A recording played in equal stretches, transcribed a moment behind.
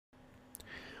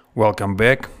Welcome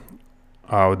back.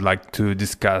 I would like to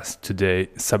discuss today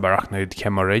subarachnoid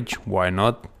hemorrhage. Why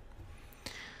not?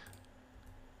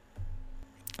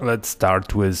 Let's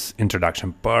start with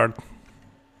introduction part.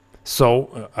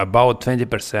 So, about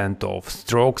 20% of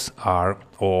strokes are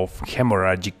of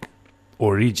hemorrhagic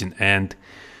origin, and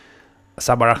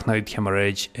subarachnoid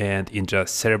hemorrhage and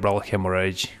intracerebral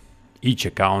hemorrhage each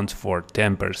account for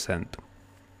 10%.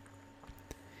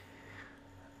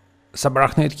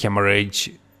 Subarachnoid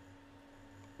hemorrhage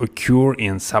occur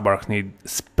in subarachnoid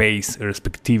space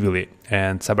respectively,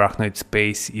 and subarachnoid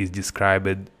space is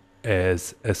described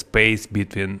as a space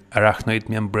between arachnoid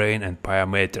membrane and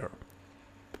pyometer.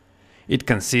 It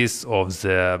consists of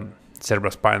the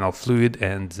cerebrospinal fluid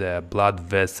and the blood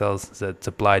vessels that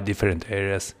supply different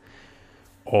areas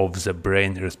of the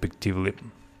brain respectively.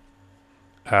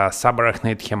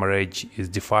 Subarachnoid hemorrhage is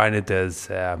defined as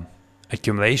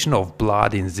accumulation of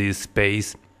blood in this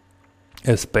space,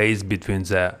 a space between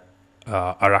the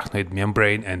arachnoid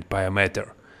membrane and pyometer,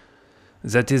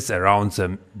 that is around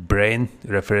the brain,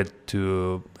 referred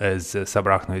to as the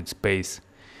subarachnoid space.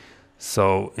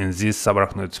 So in this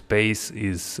subarachnoid space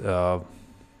is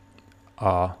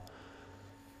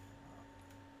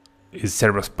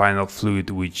cerebrospinal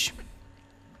fluid, which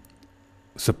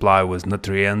supply with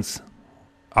nutrients,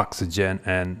 oxygen,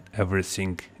 and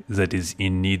everything that is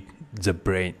in need the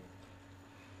brain.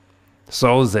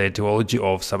 So the etiology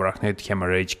of subarachnoid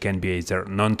hemorrhage can be either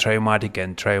non-traumatic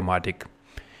and traumatic.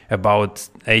 About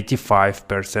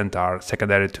 85% are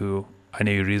secondary to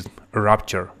aneurysm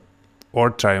rupture or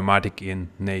traumatic in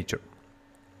nature.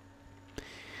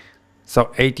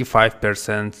 So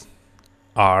 85%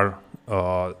 are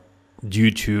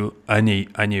due to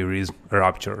aneurysm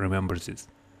rupture, remember this.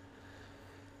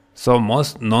 So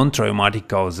most non-traumatic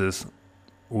causes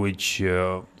which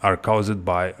are caused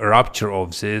by rupture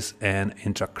of this and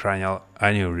intracranial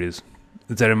aneurysm.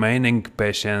 The remaining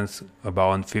patients,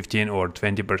 about 15 or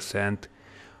 20%,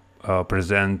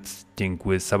 presenting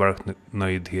with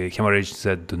subarachnoid hemorrhage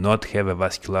that do not have a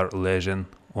vascular lesion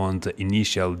on the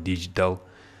initial digital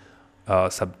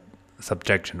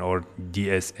subtraction or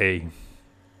DSA.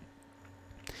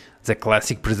 The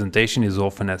classic presentation is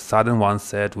often a sudden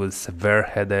onset with severe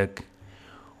headache,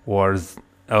 or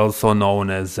also known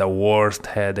as the worst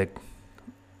headache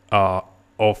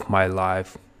of my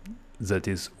life, that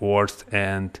is worse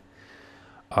and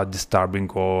disturbing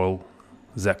all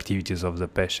the activities of the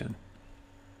patient.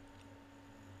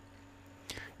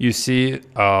 You see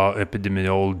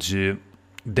epidemiology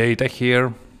data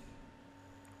here.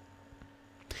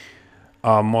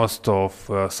 Most of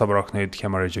subarachnoid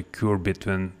hemorrhage occur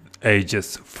between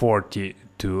ages 40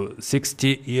 to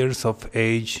 60 years of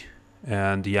age,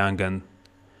 and young and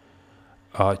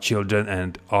children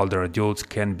and older adults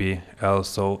can be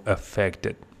also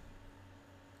affected.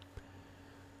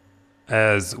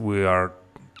 As we are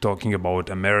talking about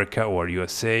America or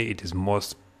USA, it is more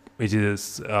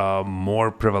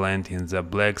prevalent in the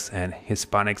blacks and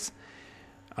Hispanic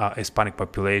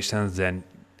populations than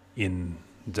in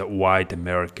the white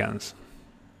Americans.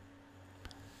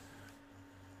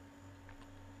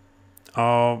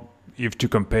 If to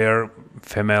compare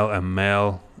female and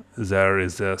male, there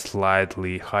is a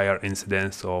slightly higher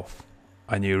incidence of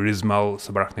aneurysmal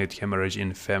subarachnoid hemorrhage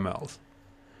in females.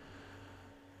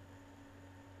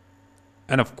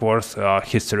 And of course,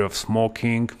 history of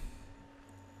smoking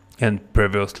and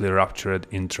previously ruptured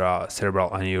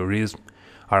intracerebral aneurysm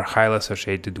are highly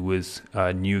associated with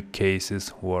new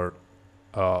cases or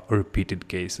repeated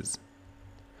cases.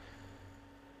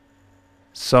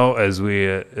 So as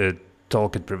we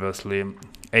talked previously,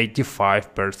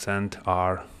 85%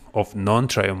 are of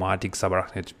non-traumatic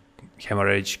subarachnoid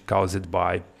hemorrhage caused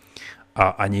by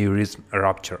aneurysm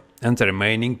rupture, and the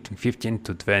remaining 15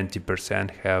 to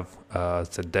 20% have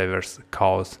the diverse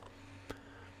cause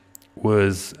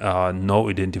with no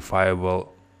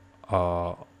identifiable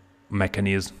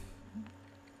mechanism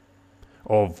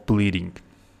of bleeding.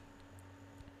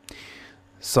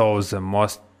 So the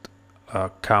most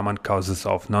common causes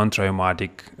of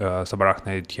non-traumatic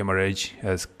subarachnoid hemorrhage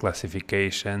as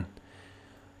classification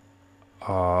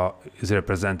is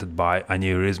represented by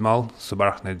aneurysmal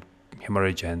subarachnoid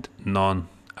hemorrhage and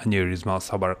non-aneurysmal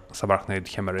subarachnoid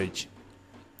hemorrhage.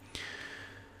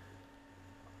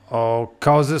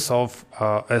 Causes of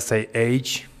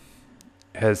SAH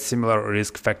has similar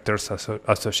risk factors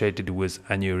associated with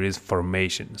aneurysm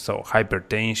formation. So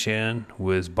hypertension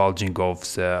with bulging of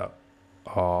the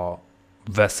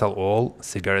vessel wall,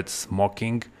 cigarette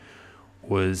smoking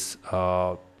with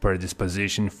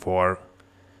predisposition for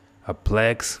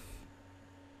plaques,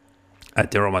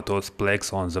 atheromatous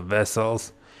plaques on the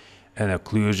vessels, an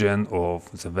occlusion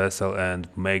of the vessel and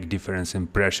make difference in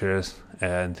pressures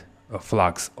and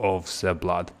flux of the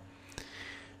blood.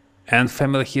 And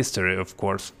family history, of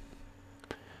course.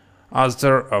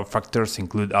 Other factors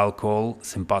include alcohol,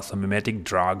 sympathomimetic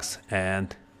drugs,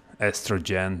 and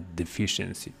estrogen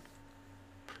deficiency.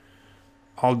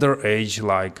 Older age,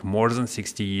 like more than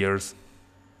 60 years,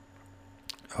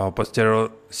 posterior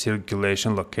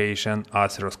circulation location,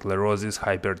 atherosclerosis,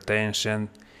 hypertension,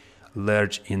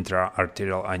 large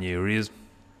intra-arterial aneurysm.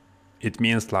 It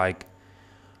means like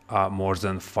more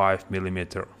than 5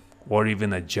 millimeter, or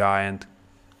even a giant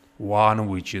one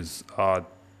which is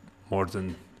more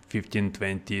than 15,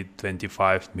 20,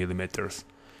 25 millimeters.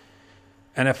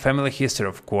 And a family history,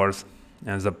 of course,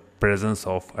 and the presence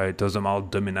of autosomal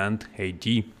dominant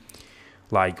AD,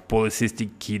 like polycystic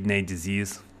kidney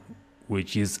disease,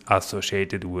 which is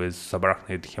associated with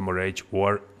subarachnoid hemorrhage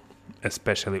or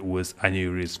especially with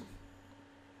aneurysm.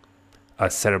 A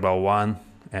cerebral one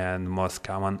and most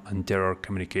common anterior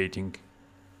communicating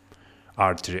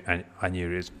artery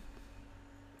aneurysm.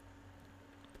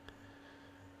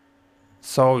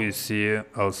 So you see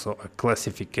also a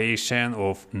classification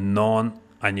of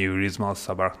non-aneurysmal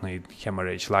subarachnoid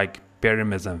hemorrhage, like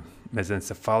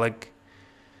perimesencephalic.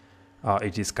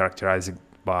 It is characterized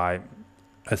by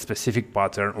a specific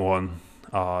pattern on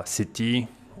CT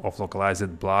of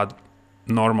localized blood,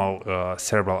 normal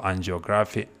cerebral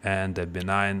angiography, and a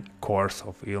benign course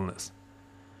of illness.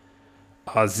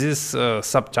 This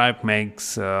subtype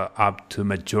makes up to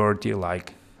majority,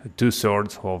 like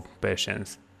 2/3 of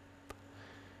patients.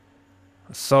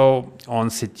 So on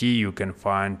CT you can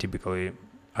find typically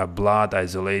a blood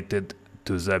isolated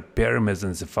to the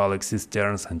perimesencephalic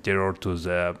cisterns anterior to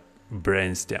the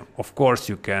brainstem. Of course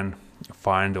you can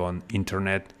find on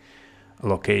internet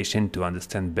location to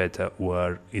understand better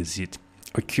where is it.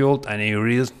 Occult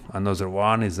aneurysm, another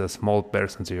one, is a small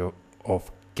percentage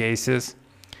of cases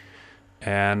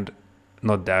and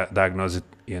not diagnosed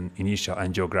in initial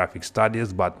angiographic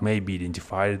studies, but may be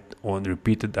identified on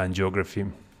repeated angiography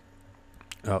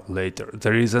later.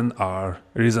 The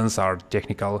reasons are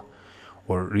technical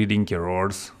or reading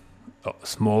errors,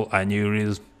 small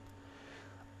aneurysm,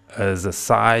 the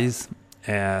size,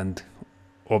 and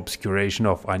obscuration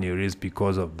of aneurysm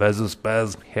because of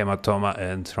vasospasm, hematoma,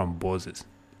 and thrombosis.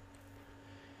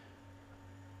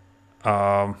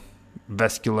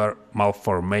 Vascular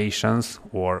malformations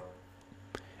or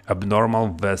abnormal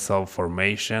vessel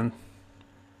formation.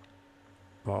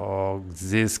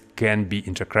 This can be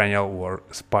intracranial or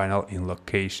spinal in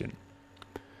location,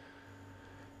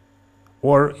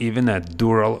 or even a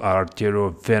dural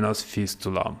arteriovenous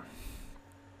fistula.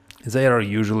 They are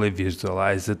usually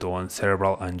visualized on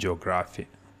cerebral angiography.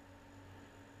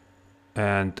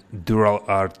 And dural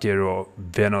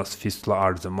arteriovenous fistula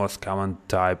are the most common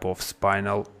type of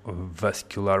spinal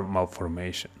vascular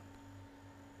malformation.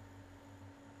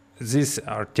 These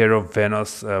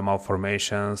arteriovenous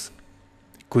malformations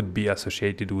could be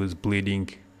associated with bleeding,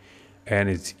 and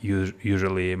it's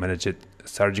usually managed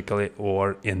surgically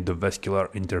or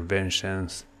endovascular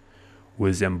interventions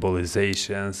with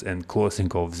embolizations and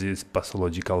closing of these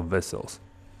pathological vessels.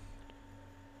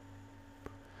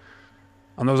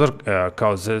 Another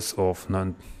causes of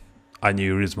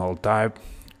non-aneurysmal type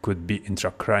could be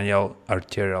intracranial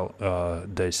arterial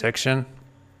dissection,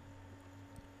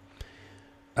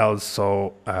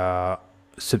 also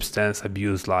substance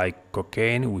abuse like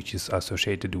cocaine, which is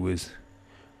associated with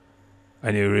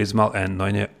aneurysmal and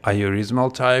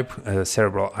non-aneurysmal type,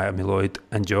 cerebral amyloid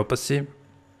angiopathy,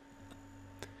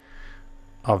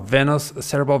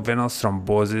 cerebral venous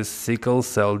thrombosis, sickle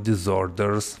cell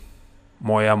disorders,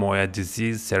 moya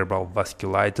disease, cerebral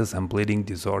vasculitis, and bleeding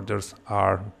disorders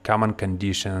are common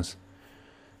conditions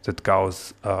that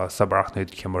cause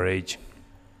subarachnoid hemorrhage.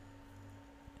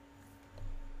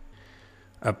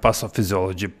 A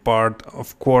pathophysiology part,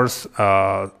 of course,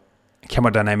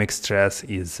 hemodynamic stress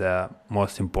is the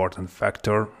most important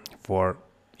factor for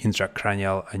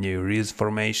intracranial aneurysm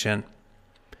formation,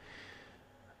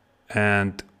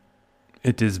 and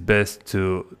it is best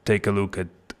to take a look at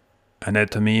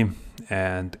anatomy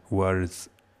and where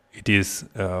it is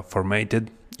formatted.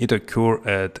 It occurs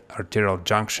at arterial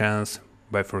junctions,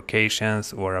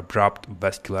 bifurcations, or abrupt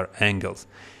vascular angles,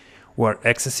 where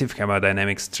excessive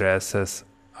hemodynamic stresses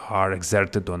are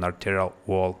exerted on arterial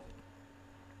wall.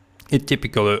 It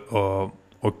typically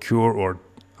occur or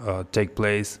take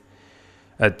place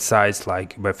at sites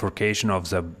like bifurcation of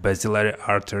the basilar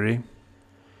artery,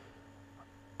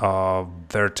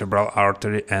 vertebral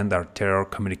artery, and arterial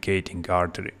communicating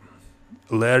artery.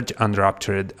 Large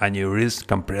unruptured aneurysms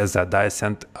compress the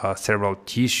adjacent cerebral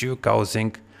tissue,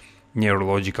 causing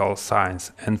neurological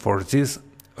signs, and for these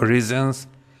reasons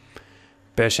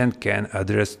patient can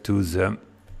address to the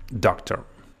doctor.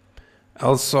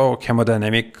 Also,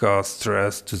 hemodynamic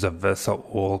stress to the vessel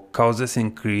wall causes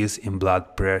increase in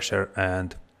blood pressure,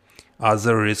 and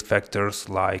other risk factors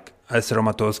like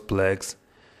atheromatous plaques,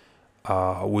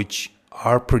 which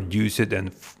are produced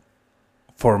and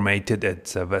formatted at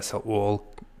the vessel wall,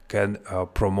 can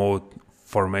promote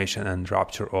formation and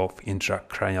rupture of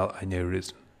intracranial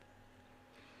aneurysm.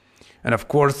 And of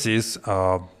course, this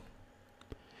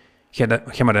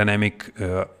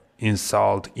hemodynamic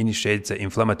insult initiates the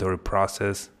inflammatory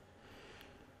process.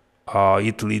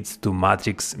 It leads to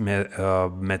matrix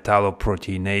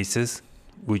metalloproteinases,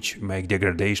 which make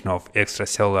degradation of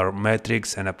extracellular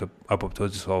matrix and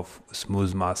apoptosis of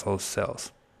smooth muscle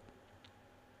cells,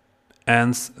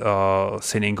 and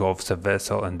thinning of the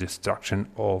vessel and destruction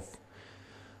of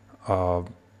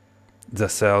the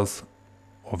cells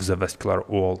of the vascular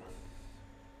wall.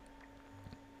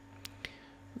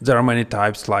 There are many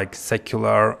types like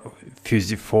secular,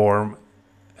 fusiform,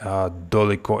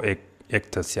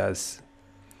 dolichoectasias.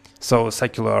 So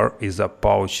secular is a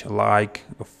pouch-like,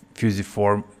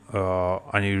 fusiform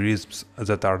aneurysms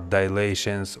that are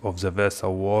dilations of the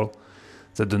vessel wall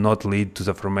that do not lead to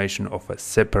the formation of a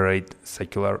separate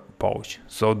secular pouch.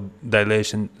 So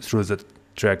dilation through the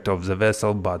tract of the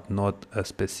vessel, but not a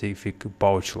specific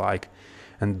pouch-like.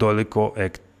 And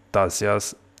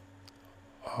dolichoectasias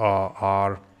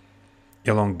are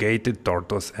elongated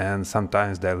tortuous and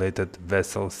sometimes dilated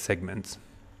vessel segments.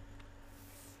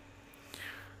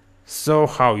 So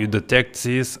how you detect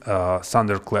this?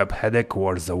 Thunderclap headache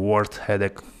was the worst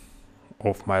headache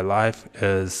of my life,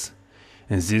 as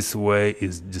in this way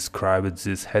is described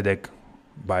this headache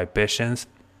by patients,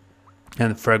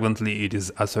 and frequently it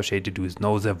is associated with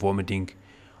nausea, vomiting,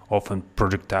 often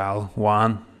projectile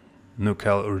one,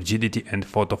 nuchal rigidity, and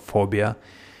photophobia,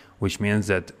 which means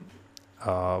that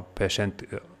patient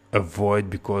avoid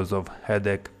because of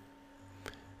headache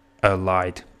a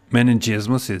light.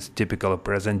 Meningismus is typically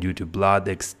present due to blood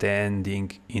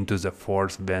extending into the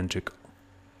fourth ventricle.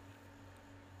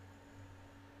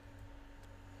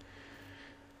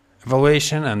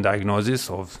 Evaluation and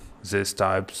diagnosis of these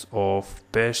types of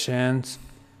patients: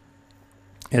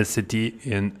 SCT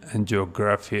in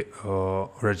angiography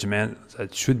regimen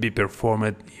that should be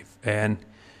performed if an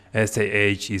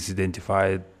SAH is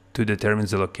identified to determine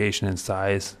the location and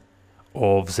size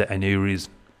of the aneurysm.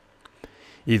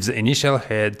 If the initial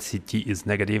head CT is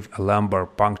negative, a lumbar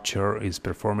puncture is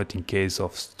performed in case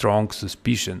of strong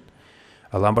suspicion.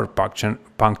 A lumbar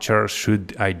puncture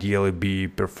should ideally be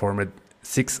performed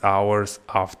 6 hours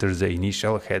after the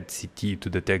initial head CT to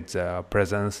detect the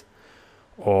presence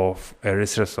of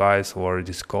erythrocytes, or it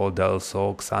is called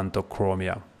also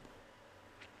xanthochromia.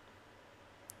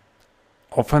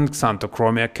 Often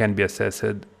xanthochromia can be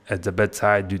assessed at the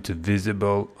bedside due to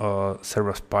visible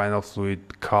cerebrospinal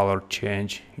fluid color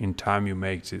change in time you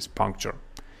make this puncture.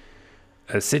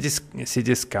 A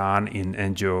CT scan in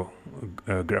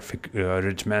angiographic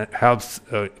regimen helps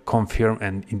confirm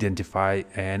and identify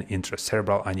an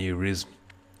intracerebral aneurysm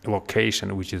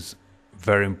location, which is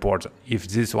very important. If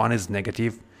this one is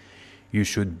negative, it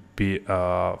should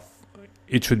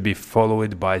be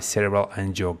followed by cerebral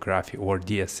angiography, or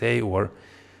DSA, or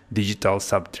digital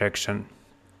subtraction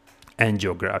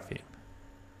angiography.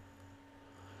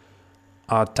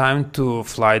 Time to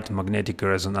flight magnetic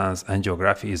resonance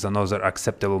angiography is another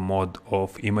acceptable mode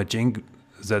of imaging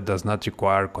that does not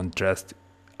require contrast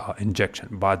injection,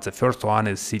 but the first one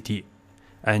is CT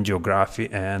angiography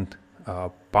and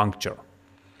puncture.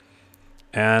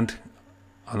 And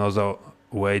another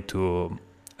way to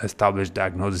establish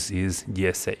diagnosis is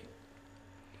DSA.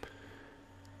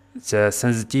 The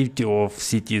sensitivity of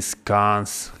CT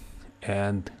scans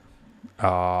and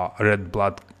red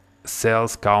blood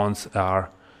cells counts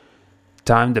are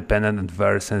time dependent and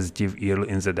very sensitive early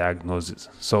in the diagnosis.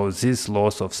 So this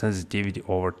loss of sensitivity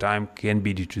over time can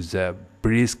be due to the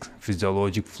brisk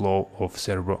physiologic flow of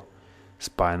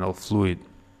cerebrospinal fluid.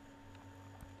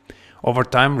 Over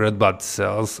time, red blood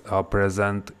cells are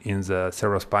present in the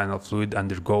cerebrospinal fluid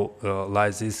undergo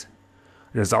lysis,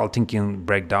 resulting in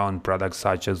breakdown products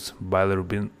such as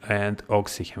bilirubin and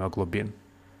oxyhemoglobin.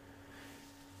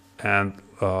 And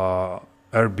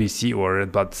RBC, or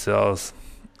red blood cells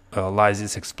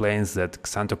lysis, explains that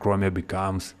xanthochromia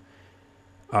becomes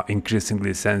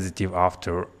increasingly sensitive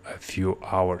after a few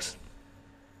hours.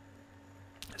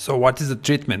 So what is the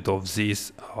treatment of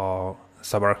this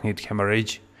subarachnoid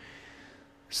hemorrhage?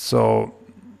 So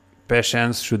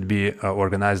patients should be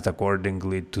organized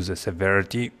accordingly to the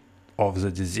severity of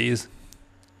the disease.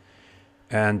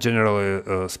 And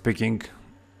generally speaking,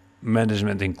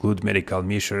 management include medical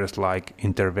measures like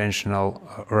interventional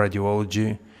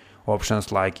radiology,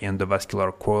 options like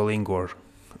endovascular coiling or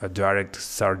a direct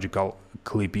surgical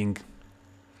clipping.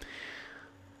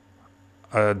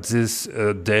 These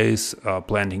days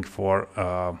planning for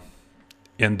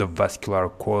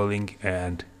endovascular coiling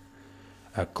and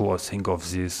closing of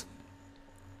this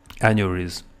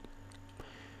aneurysm.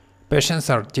 Patients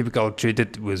are typically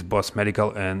treated with both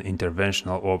medical and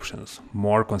interventional options.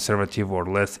 More conservative or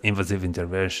less invasive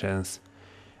interventions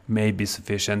may be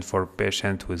sufficient for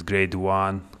patients with grade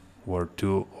 1 or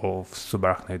 2 of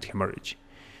subarachnoid hemorrhage.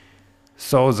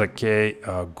 So the key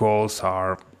goals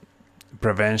are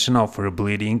prevention of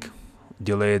rebleeding,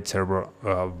 delayed cerebral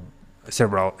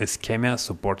ischemia,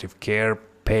 supportive care,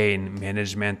 pain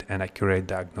management, and accurate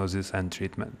diagnosis and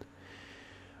treatment.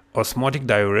 Osmotic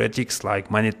diuretics like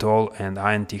mannitol and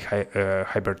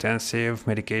antihypertensive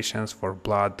medications for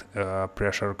blood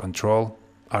pressure control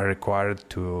are required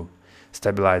to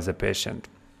stabilize the patient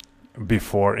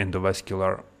before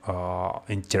endovascular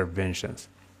interventions.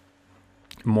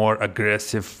 More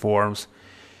aggressive forms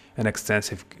and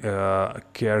extensive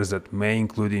cares that may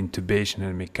include intubation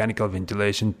and mechanical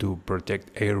ventilation to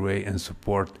protect airway and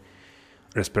support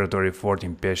respiratory effort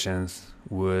in patients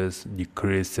with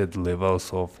decreased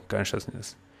levels of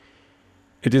consciousness.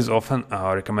 It is often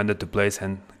recommended to place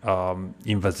an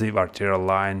invasive arterial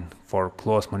line for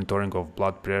close monitoring of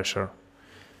blood pressure.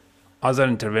 Other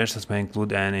interventions may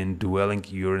include an indwelling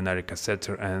urinary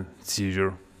catheter and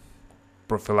seizure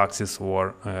prophylaxis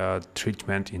or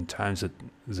treatment in times that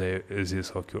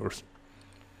this occurs.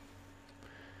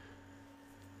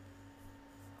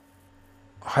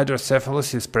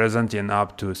 Hydrocephalus is present in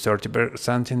up to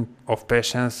 30% of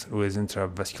patients with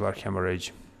intravascular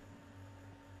hemorrhage.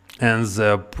 And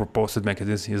the proposed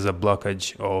mechanism is a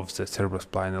blockage of the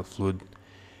cerebrospinal fluid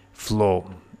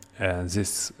flow. And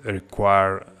this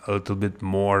requires a little bit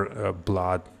more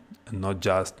blood, not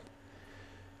just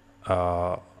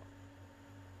a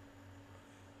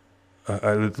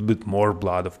little bit more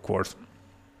blood, of course.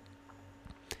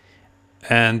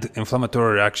 And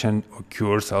inflammatory reaction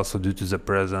occurs also due to the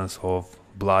presence of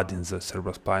blood in the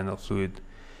cerebrospinal fluid.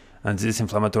 And this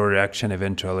inflammatory reaction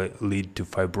eventually leads to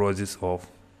fibrosis of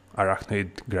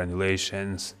arachnoid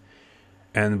granulations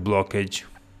and blockage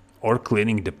or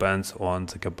cleaning, depends on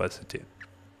the capacity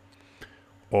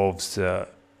of the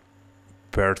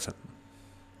person.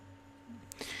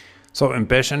 So in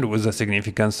patients with a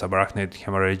significant subarachnoid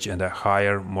hemorrhage and a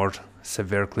higher, more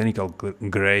severe clinical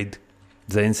grade,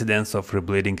 the incidence of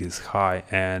rebleeding is high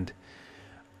and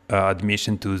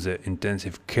admission to the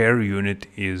intensive care unit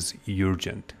is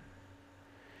urgent.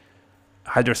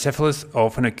 Hydrocephalus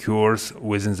often occurs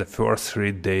within the first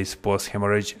 3 days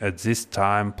post-hemorrhage. At this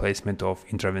time, placement of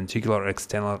intraventricular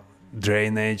external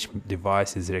drainage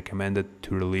device is recommended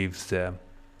to relieve the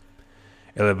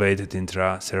elevated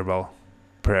intracerebral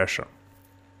pressure.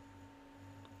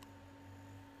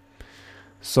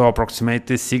 So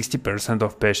approximately 60%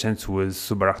 of patients with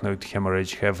subarachnoid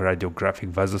hemorrhage have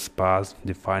radiographic vasospasm,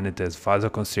 defined as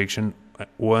vasoconstriction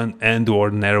and or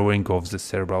narrowing of the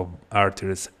cerebral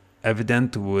arteries,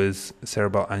 evident with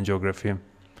cerebral angiography,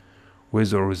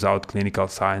 with or without clinical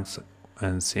signs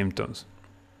and symptoms.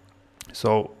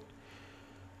 So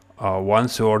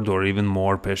 1/3 or even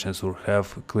more patients will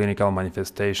have clinical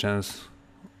manifestations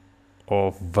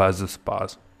of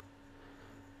vasospasm.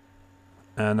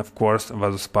 And of course,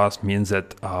 vasospasm means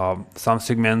that some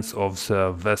segments of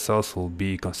the vessels will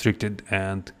be constricted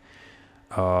and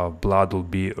blood will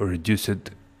be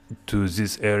reduced to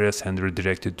these areas and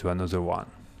redirected to another one.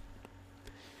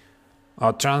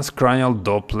 Transcranial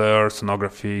Doppler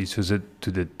sonography is used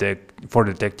for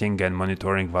detecting and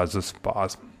monitoring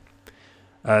vasospasm.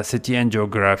 CT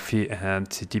angiography and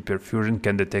CT perfusion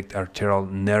can detect arterial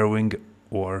narrowing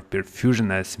or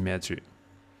perfusion asymmetry.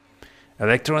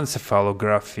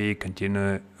 Electroencephalography,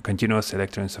 continuous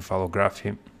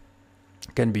electroencephalography,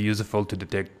 can be useful to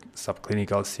detect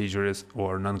subclinical seizures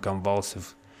or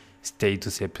non-convulsive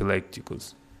status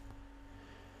epilepticus.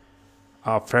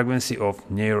 Frequency of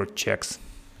neurochecks.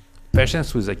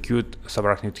 Patients with acute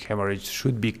subarachnoid hemorrhage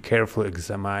should be carefully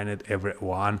examined every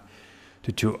 1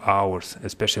 to 2 hours,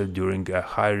 especially during a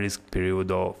high-risk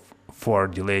period for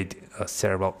delayed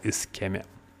cerebral ischemia.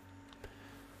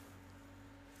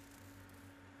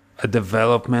 A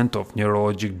development of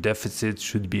neurologic deficits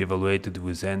should be evaluated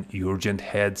with an urgent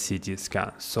head CT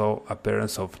scan. So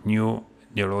appearance of new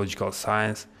neurological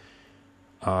signs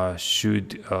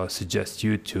should suggest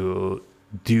you to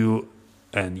do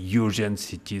an urgent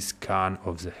CT scan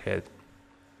of the head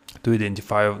to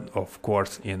identify, of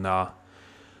course, in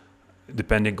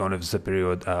depending on the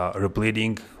period,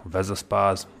 rebleeding,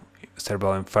 vasospasm,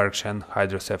 cerebral infarction,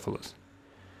 hydrocephalus.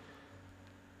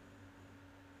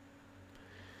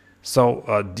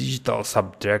 So digital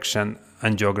subtraction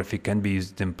angiography can be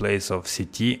used in place of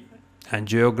CT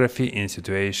angiography in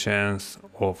situations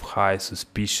of high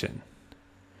suspicion.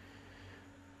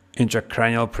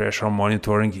 Intracranial pressure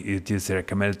monitoring, it is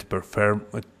recommended to perform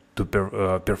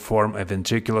a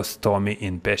ventriculostomy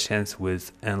in patients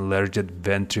with enlarged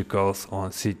ventricles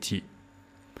on CT.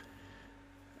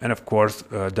 And of course,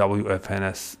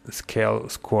 WFNS scale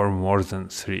score more than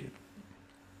 3.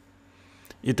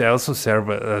 It also serves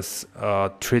as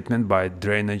treatment by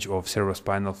drainage of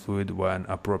cerebrospinal fluid when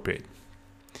appropriate.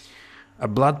 A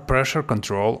blood pressure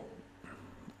control.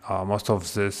 Most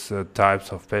of these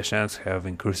types of patients have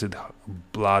increased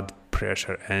blood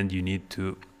pressure, and you need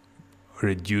to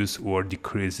reduce or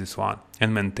decrease this one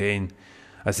and maintain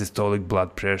a systolic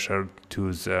blood pressure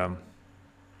to the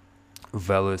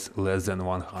values less than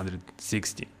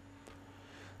 160.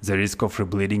 The risk of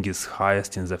rebleeding is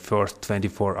highest in the first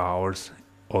 24 hours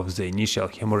of the initial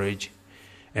hemorrhage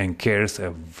and carries a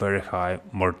very high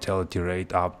mortality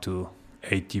rate up to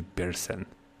 80%.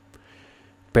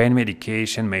 Pain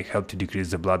medication may help to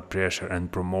decrease the blood pressure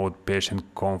and promote patient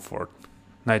comfort.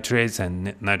 Nitrates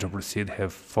and nitroprusside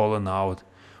have fallen out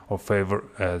of favor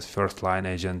as first-line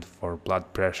agent for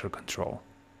blood pressure control.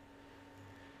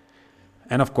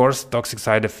 And of course, toxic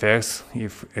side effects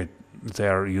if they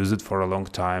are used for a long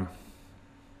time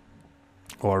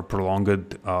or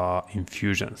prolonged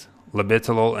infusions.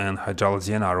 Labetalol and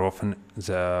hydralazine are often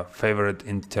the favorite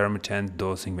intermittent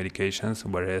dosing medications,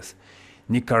 whereas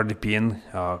nicardipine,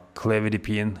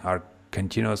 clevidipine are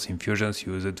continuous infusions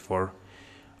used for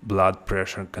blood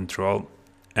pressure control.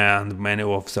 And many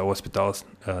of the hospitals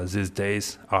these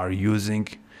days are using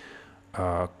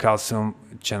calcium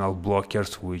channel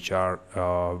blockers, which are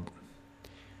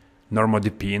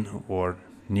normodipine or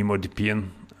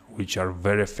nimodipine, which are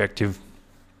very effective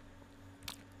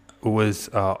with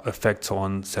effects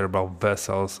on cerebral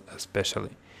vessels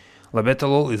especially.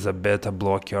 Labetalol is a beta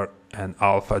blocker and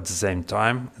alpha at the same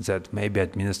time that may be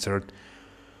administered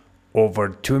over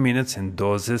 2 minutes in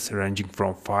doses ranging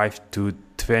from 5 to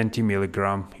 20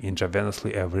 mg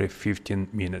intravenously every 15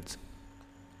 minutes.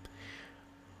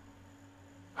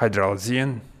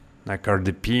 Hydralazine,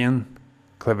 nicardipine,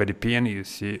 clevidipine, you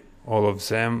see all of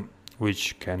them,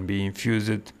 which can be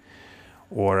infused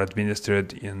or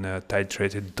administered in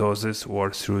titrated doses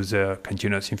or through the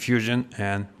continuous infusion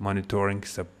and monitoring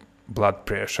the blood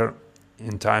pressure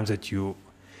in times that you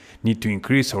need to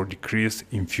increase or decrease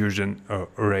infusion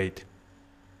rate.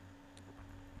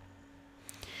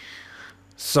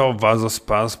 So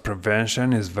vasospasm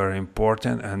prevention is very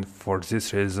important, and for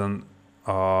this reason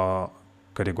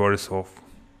categories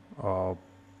of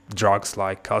drugs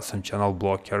like calcium channel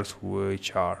blockers,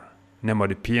 which are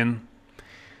nimodipine,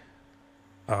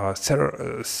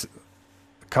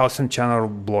 calcium channel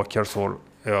blockers or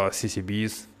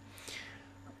CCBs,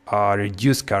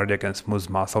 reduce cardiac and smooth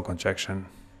muscle contraction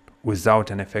without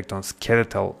an effect on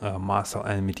skeletal muscle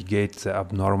and mitigate the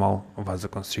abnormal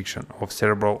vasoconstriction of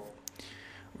cerebral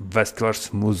vascular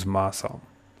smooth muscle.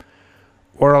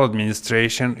 Oral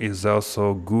administration is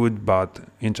also good, but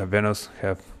intravenous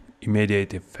have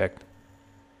immediate effect.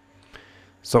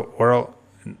 So oral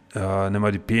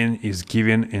nimodipine is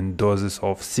given in doses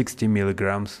of 60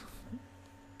 milligrams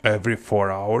every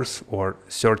 4 hours or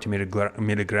 30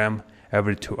 milligram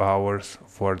every 2 hours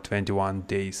for 21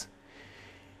 days.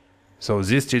 So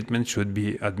this treatment should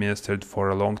be administered for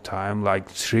a long time, like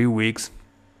 3 weeks,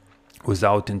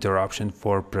 without interruption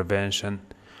for prevention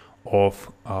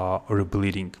of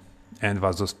rebleeding and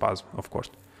vasospasm, of course.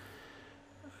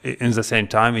 In the same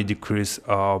time, it decreases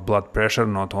blood pressure,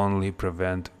 not only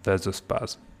prevent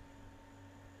vasospasm.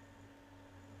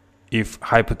 If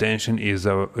hypotension is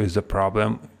a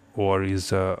problem or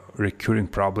is a recurring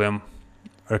problem,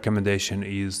 recommendation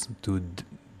is to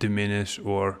diminish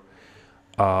or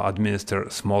administer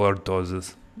smaller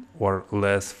doses or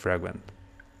less frequent.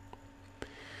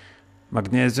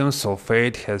 Magnesium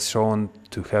sulfate has shown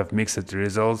to have mixed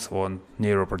results on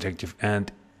neuroprotective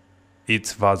and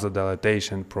its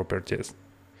vasodilatation properties.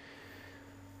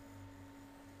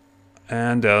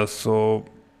 And also,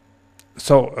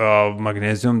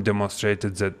 magnesium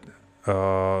demonstrated that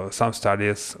some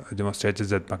studies demonstrated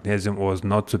that magnesium was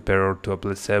not superior to a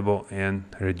placebo in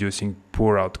reducing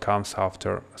poor outcomes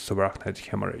after subarachnoid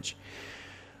hemorrhage.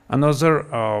 Another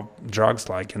drugs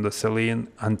like endothelin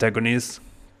antagonists,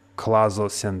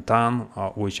 clazosentan,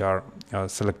 which are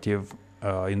selective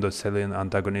endothelin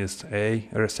antagonist A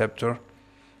receptor,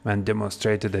 and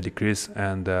demonstrated a decrease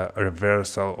and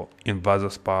reversal in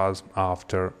vasospasm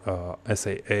after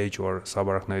SAH or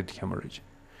subarachnoid hemorrhage.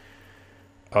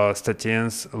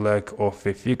 Statins lack of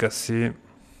efficacy.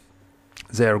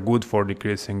 They are good for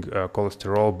decreasing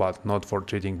cholesterol, but not for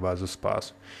treating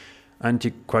vasospasm.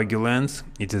 Anticoagulants,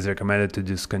 it is recommended to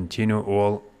discontinue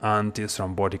all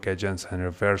antithrombotic agents and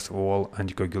reverse all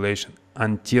anticoagulation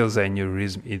until the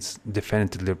aneurysm is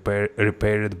definitively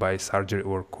repaired by surgery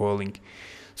or coiling.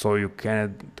 So you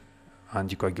cannot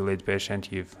anticoagulate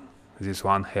patient if this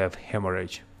one have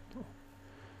hemorrhage.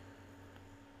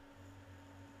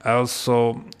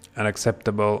 Also,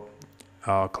 unacceptable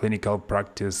clinical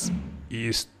practice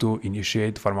is to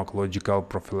initiate pharmacological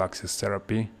prophylaxis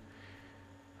therapy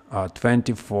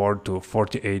 24 to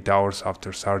 48 hours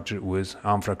after surgery with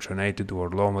unfractionated or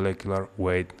low molecular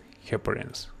weight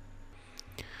heparins.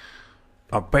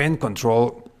 Pain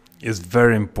control is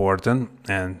very important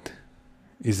and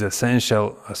is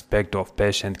essential aspect of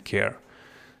patient care.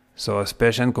 So as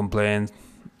patient complains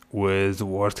with the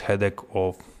worst headache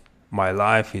of my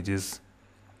life, it is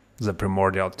the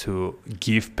primordial to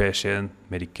give patient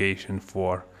medication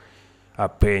for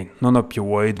pain.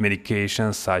 Non-opioid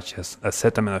medications such as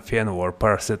acetaminophen or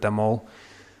paracetamol,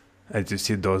 as you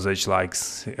see dosage like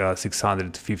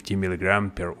 650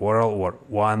 mg per oral or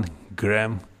 1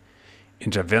 gram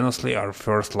intravenously are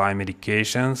first-line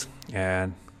medications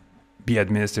and be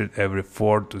administered every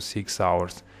 4 to 6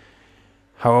 hours.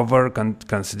 However,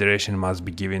 consideration must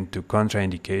be given to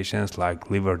contraindications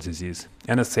like liver disease.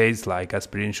 NSAIDs like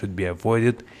aspirin should be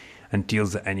avoided until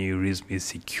the aneurysm is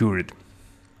secured.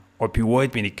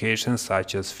 Opioid medications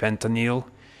such as fentanyl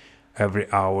every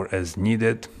hour as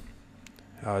needed,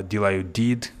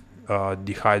 dilaudid,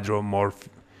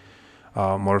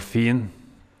 dihydromorphine,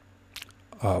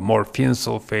 morphine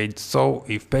sulfate. So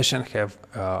if patient have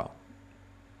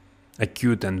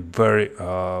acute and very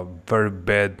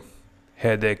bad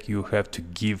headache, you have to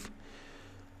give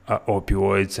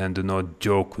opioids and do not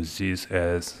joke with this,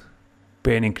 as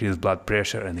pain increase blood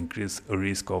pressure and increase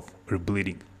risk of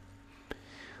rebleeding.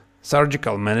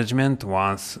 Surgical management: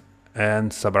 once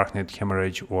and subarachnoid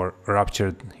hemorrhage or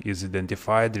rupture is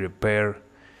identified, repair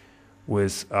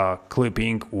with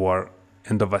clipping or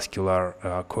endovascular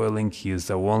coiling is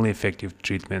the only effective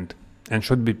treatment and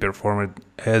should be performed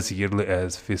as early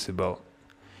as feasible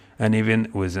and even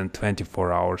within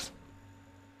 24 hours.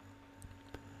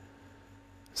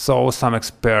 So some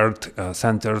expert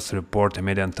centers report a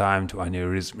median time to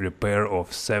aneurysm repair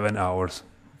of 7 hours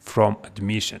from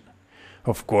admission.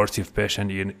 Of course, if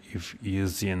patient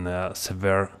is in a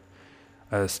severe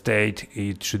state,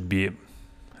 it should be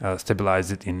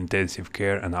stabilized in intensive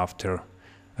care and after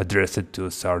addressed to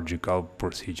surgical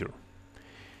procedure.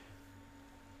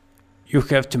 You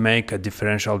have to make a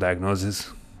differential diagnosis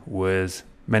with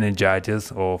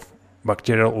meningitis of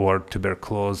bacterial or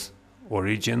tuberculous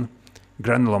origin,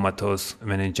 granulomatous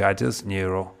meningitis,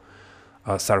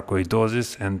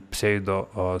 neurosarcoidosis, and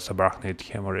pseudo-subarachnoid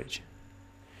hemorrhage.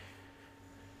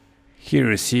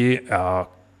 Here you see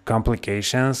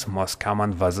complications: most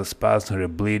common vasospasm,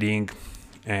 rebleeding,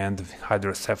 and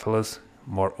hydrocephalus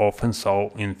more often.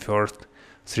 So in first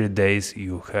 3 days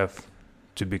you have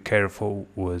to be careful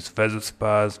with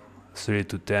vasospasm, 3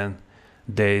 to 10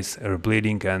 days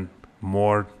rebleeding, and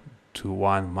more to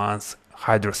 1 month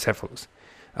hydrocephalus.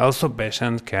 Also,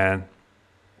 patient can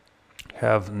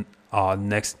have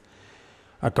next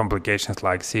complications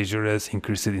like seizures,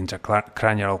 increased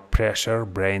intracranial pressure,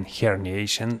 brain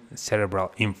herniation,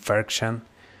 cerebral infarction,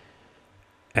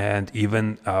 and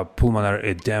even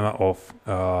pulmonary edema of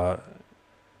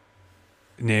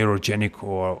neurogenic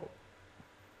or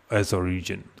as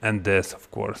origin, and death, of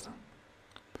course.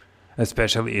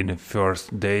 Especially in the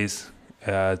first days,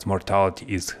 mortality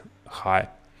is high.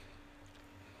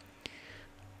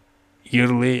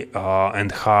 Yearly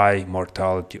and high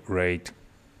mortality rate.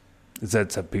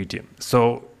 That's a pity.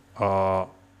 So,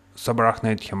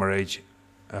 subarachnoid hemorrhage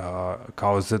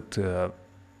caused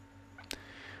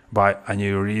by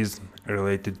aneurysm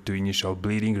related to initial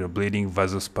bleeding, rebleeding,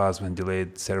 vasospasm, and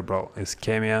delayed cerebral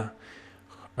ischemia,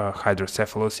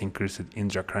 hydrocephalus, increased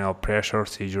intracranial pressure,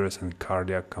 seizures, and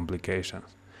cardiac complications.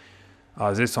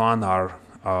 These one are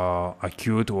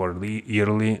acute or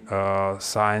yearly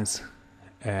signs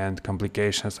and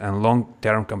complications, and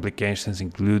long-term complications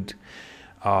include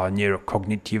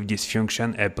neurocognitive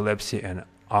dysfunction, epilepsy, and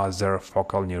other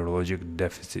focal neurologic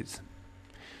deficits.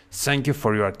 Thank you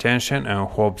for your attention, and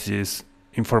hope this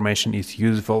information is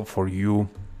useful for you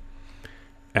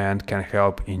and can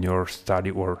help in your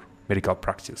study or medical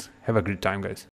practice. Have a great time, guys.